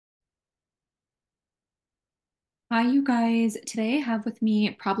Hi, you guys. Today I have with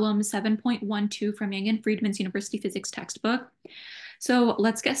me problem 7.12 from Young and Freedman's University Physics textbook. So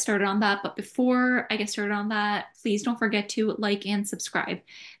let's get started on that. But before I get started on that, please don't forget to like and subscribe.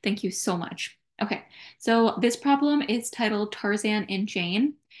 Thank you so much. Okay, so this problem is titled Tarzan and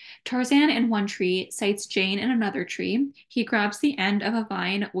Jane. Tarzan in one tree sights Jane in another tree. He grabs the end of a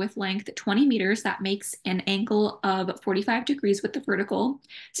vine with length 20 meters that makes an angle of 45 degrees with the vertical,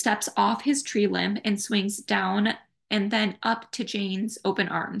 steps off his tree limb and swings down and then up to Jane's open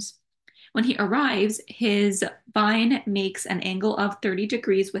arms. When he arrives, his vine makes an angle of 30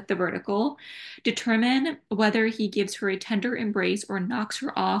 degrees with the vertical. Determine whether he gives her a tender embrace or knocks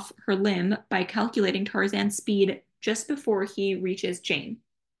her off her limb by calculating Tarzan's speed just before he reaches Jane.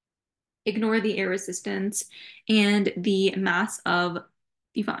 Ignore the air resistance and the mass of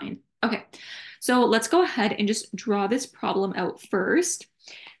the vine. Okay, so let's go ahead and just draw this problem out first.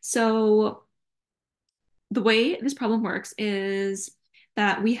 So the way this problem works is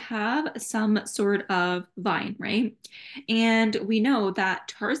that we have some sort of vine, right? And we know that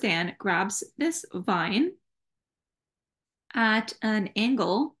Tarzan grabs this vine at an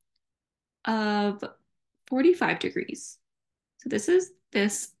angle of 45 degrees. So this is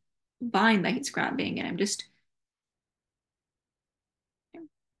this vine that he's grabbing, and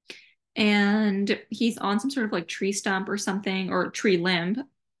and he's on some sort of like tree stump or something, or tree limb.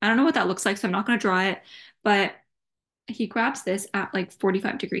 I don't know what that looks like, so I'm not going to draw it, but he grabs this at like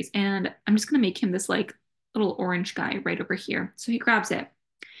 45 degrees, and I'm just going to make him this like little orange guy right over here. So he grabs it,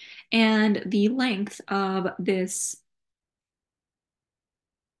 and the length of this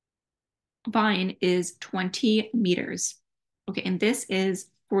vine is 20 meters. Okay, and this is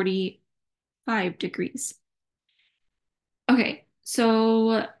 45 degrees. Okay,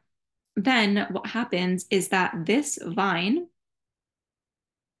 so then what happens is that this vine,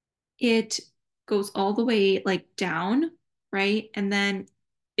 it goes all the way like down, right? And then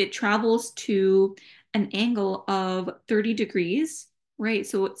it travels to an angle of 30 degrees, right?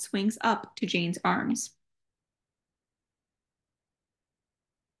 So it swings up to Jane's arms.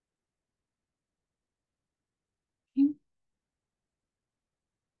 Okay.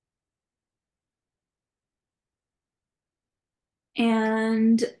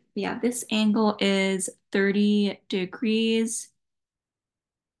 And yeah, this angle is 30 degrees.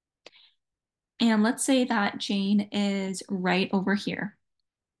 And let's say that Jane is right over here,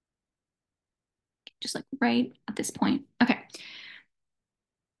 just like right at this point. Okay.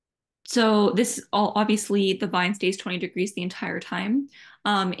 So this all obviously the vine stays 20 degrees the entire time.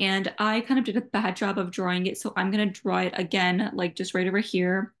 And I kind of did a bad job of drawing it. So I'm gonna draw it again, like just right over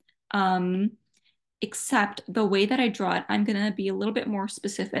here. Um, Except the way that I draw it, I'm gonna be a little bit more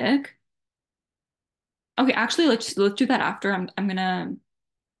specific. Okay, actually let's do that after. I'm gonna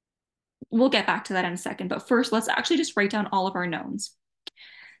we'll get back to that in a second, but first let's actually just write down all of our knowns.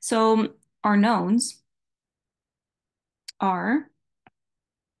 So our knowns are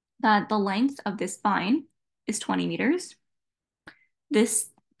that the length of this vine is 20 meters.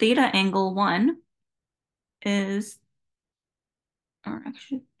 This theta angle 1 is, or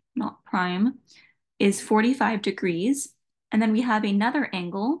actually not prime, is 45 degrees. And then we have another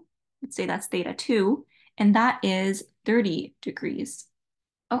angle, let's say that's theta 2, and that is 30 degrees.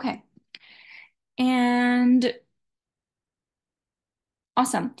 Okay. And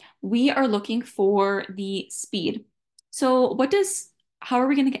awesome. We are looking for the speed. So how are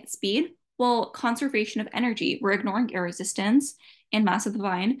we going to get speed? Well, conservation of energy. We're ignoring air resistance and mass of the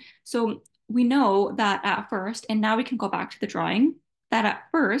vine. So we know that at first, and now we can go back to the drawing, that at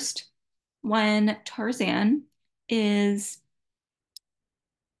first, when Tarzan is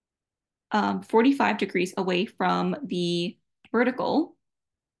 45 degrees away from the vertical,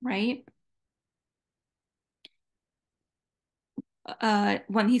 right?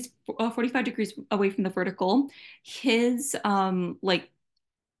 When he's 45 degrees away from the vertical, his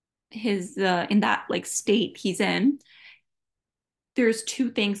his in that like state he's in, there's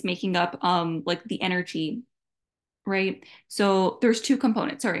two things making up like the energy, right? So there's two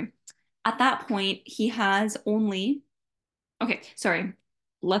components, sorry. At that point, he has only, okay, sorry.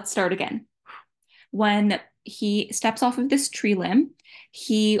 Let's start again. When he steps off of this tree limb,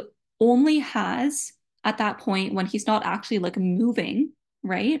 he only has at that point when he's not actually like moving,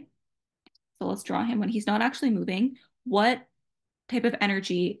 right? So let's draw him when he's not actually moving. What type of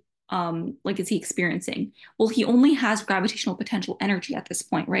energy like is he experiencing? Well, he only has gravitational potential energy at this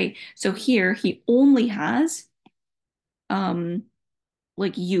point, right? So here he only has um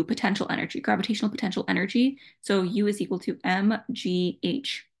like U potential energy, gravitational potential energy. So U is equal to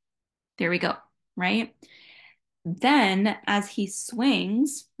mgh. There we go, right? Then as he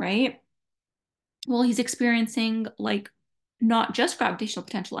swings, right? Well, he's experiencing like not just gravitational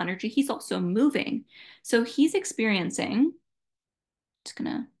potential energy, he's also moving. So he's experiencing, just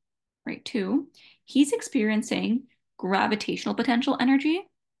gonna write two, he's experiencing gravitational potential energy,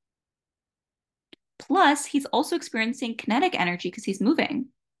 plus he's also experiencing kinetic energy because he's moving,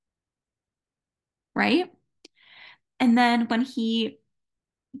 right? And then when he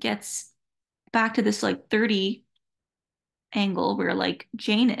gets back to this like 30 angle where like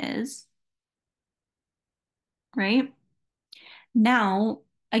Jane is, right? Now,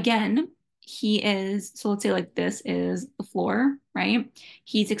 again, he is, so let's say like this is the floor, right?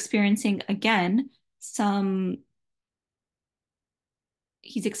 He's experiencing again some,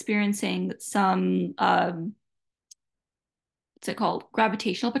 he's experiencing some, what's it called?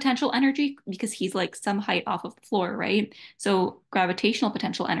 Gravitational potential energy because he's like some height off of the floor, right? So gravitational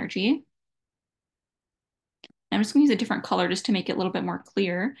potential energy. I'm just gonna use a different color just to make it a little bit more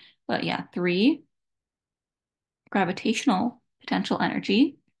clear. But yeah, three gravitational potential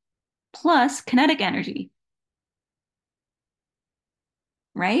energy plus kinetic energy,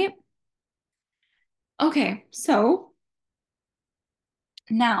 right? Okay, so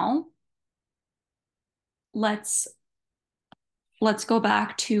now let's let's go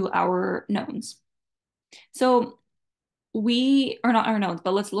back to our knowns. So we are not our knowns,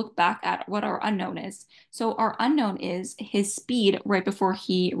 but let's look back at what our unknown is. So our unknown is his speed right before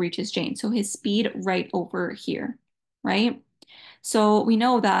he reaches Jane. So his speed right over here, right? So we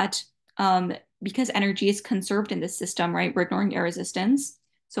know that because energy is conserved in this system, right? We're ignoring air resistance.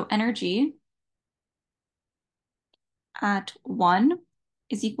 So energy at one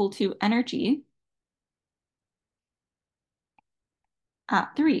is equal to energy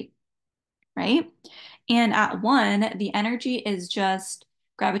at three, right? And at one, the energy is just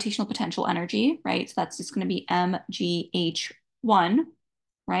gravitational potential energy, right? So that's just going to be mgh1,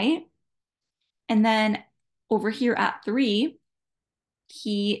 right? And then over here at three,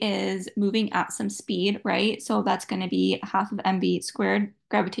 he is moving at some speed, right? So that's going to be half of mv squared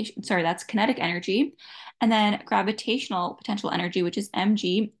gravitation. Sorry, that's kinetic energy. And then gravitational potential energy, which is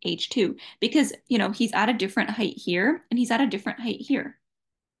mgh2, because, you know, he's at a different height here and he's at a different height here,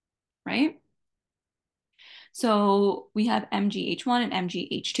 right? So we have mgh1 and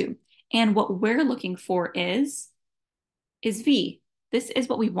mgh2. And what we're looking for is V. This is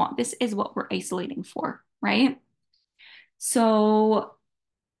what we want. This is what we're isolating for, right? So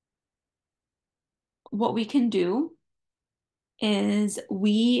what we can do is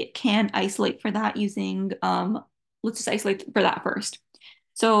we can isolate for that using, let's just isolate for that first.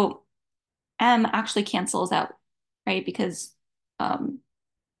 So M actually cancels out, right? Because um,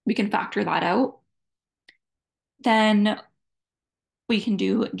 we can factor that out. Then we can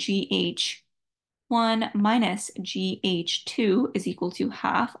do GH1 minus GH2 is equal to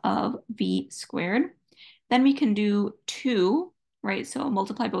half of V squared. Then we can do 2, right? So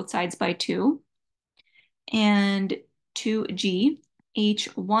multiply both sides by 2. And 2G,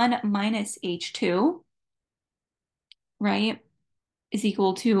 H1 minus H2, right, is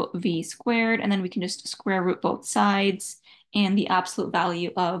equal to V squared. And then we can just square root both sides. And the absolute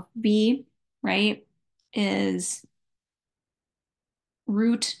value of V, right, is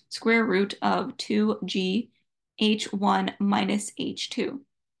square root of 2G H1 minus H2,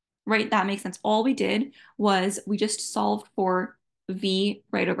 right? That makes sense. All we did was we just solved for V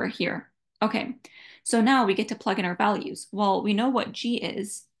right over here. Okay, so now we get to plug in our values. Well, we know what G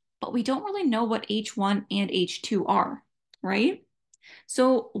is, but we don't really know what H1 and H2 are, right?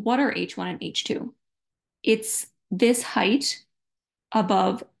 So what are H1 and H2? It's this height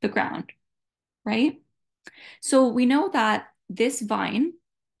above the ground, right? So we know that this vine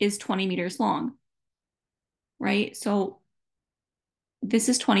is 20 meters long, right? So this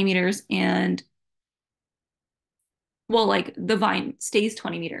is 20 meters and well, like the vine stays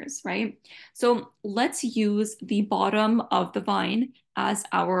 20 meters, right? So let's use the bottom of the vine as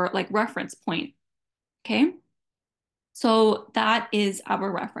our like reference point, okay? So that is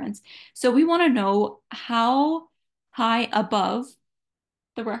our reference. So we want to know how high above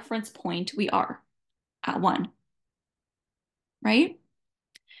the reference point we are at one, right?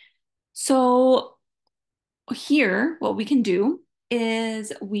 So here, what we can do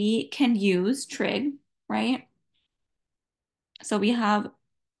is we can use trig, right? So we have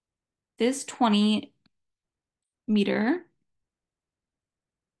this 20-meter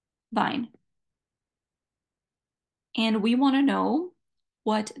vine. And we want to know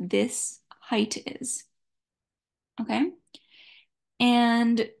what this height is. Okay.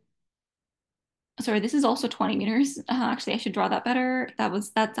 And sorry, this is also 20 meters. Actually, I should draw that better.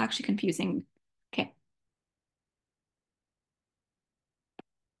 That's actually confusing. Okay.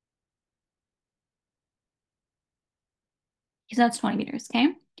 So that's 20 meters,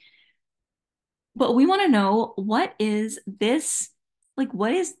 okay? But we want to know what is this, like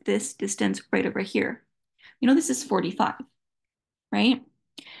what is this distance right over here? You know, this is 45, right?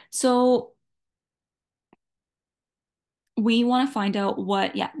 So we want to find out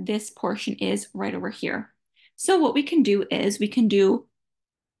what, yeah, this portion is right over here. So what we can do is we can do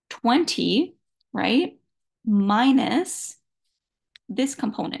 20, right, minus this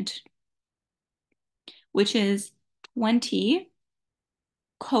component, which is 20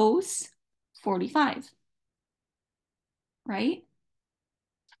 cos 45, right?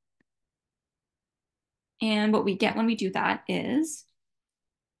 And what we get when we do that is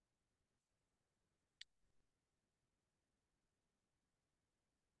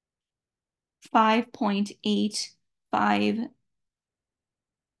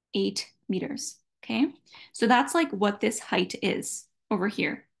 5.858 meters. Okay. So that's like what this height is over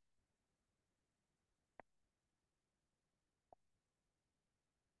here.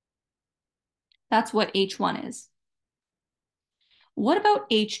 That's what H1 is. What about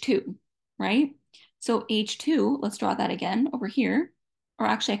H2, right? So H2, let's draw that again over here. Or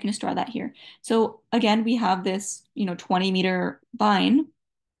actually, I can just draw that here. So again, we have this, 20-meter line,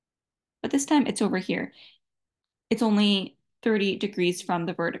 but this time it's over here. It's only 30 degrees from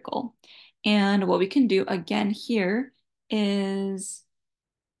the vertical. And what we can do again here is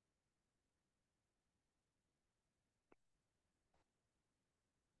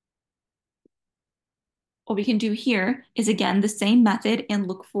what we can do here is again the same method and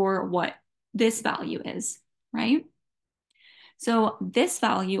look for what this value is, right? So this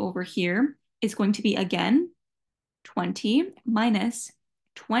value over here is going to be again 20 minus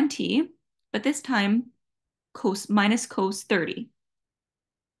 20, but this time cos minus cos 30.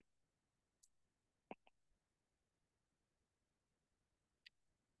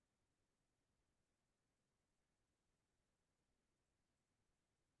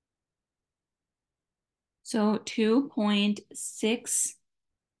 So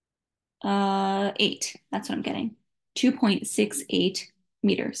 2.68, that's what I'm getting. 2.68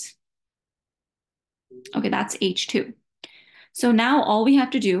 meters. Okay, that's H2. So now all we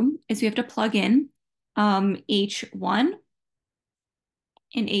have to do is we have to plug in H1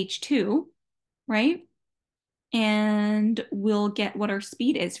 and H2, right? And we'll get what our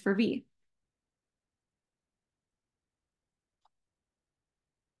speed is for V.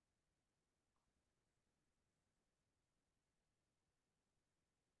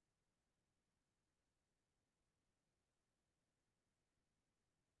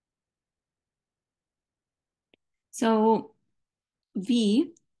 So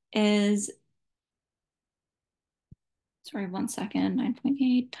V is, sorry, 1 second,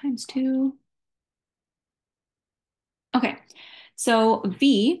 9.8 times 2. Okay, so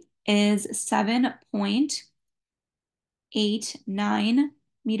V is 7.89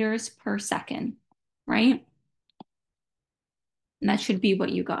 meters per second, right? And that should be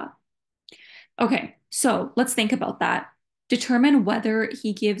what you got. Okay, so let's think about that. Determine whether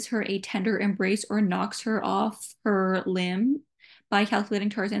he gives her a tender embrace or knocks her off her limb by calculating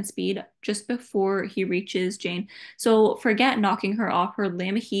Tarzan's speed just before he reaches Jane. So forget knocking her off her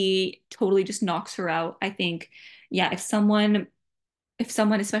limb. He totally just knocks her out. I think, yeah, if someone,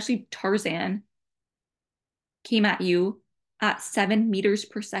 especially Tarzan, came at you at 7 meters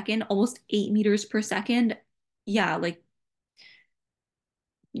per second, almost 8 meters per second, yeah, like,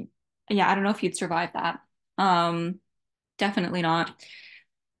 yeah, I don't know if you'd survive that. Um, Definitely not.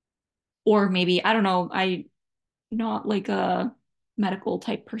 Or maybe, I don't know, I not like a medical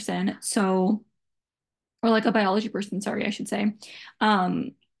type person. So, or like a biology person, sorry, I should say.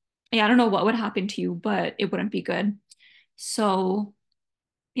 Um, yeah, I don't know what would happen to you, but it wouldn't be good. So,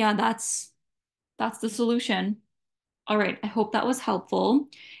 yeah, that's the solution. All right, I hope that was helpful.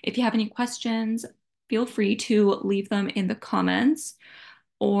 If you have any questions, feel free to leave them in the comments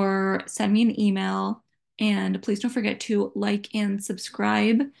or send me an email. And please don't forget to like and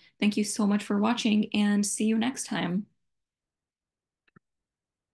subscribe. Thank you so much for watching and see you next time.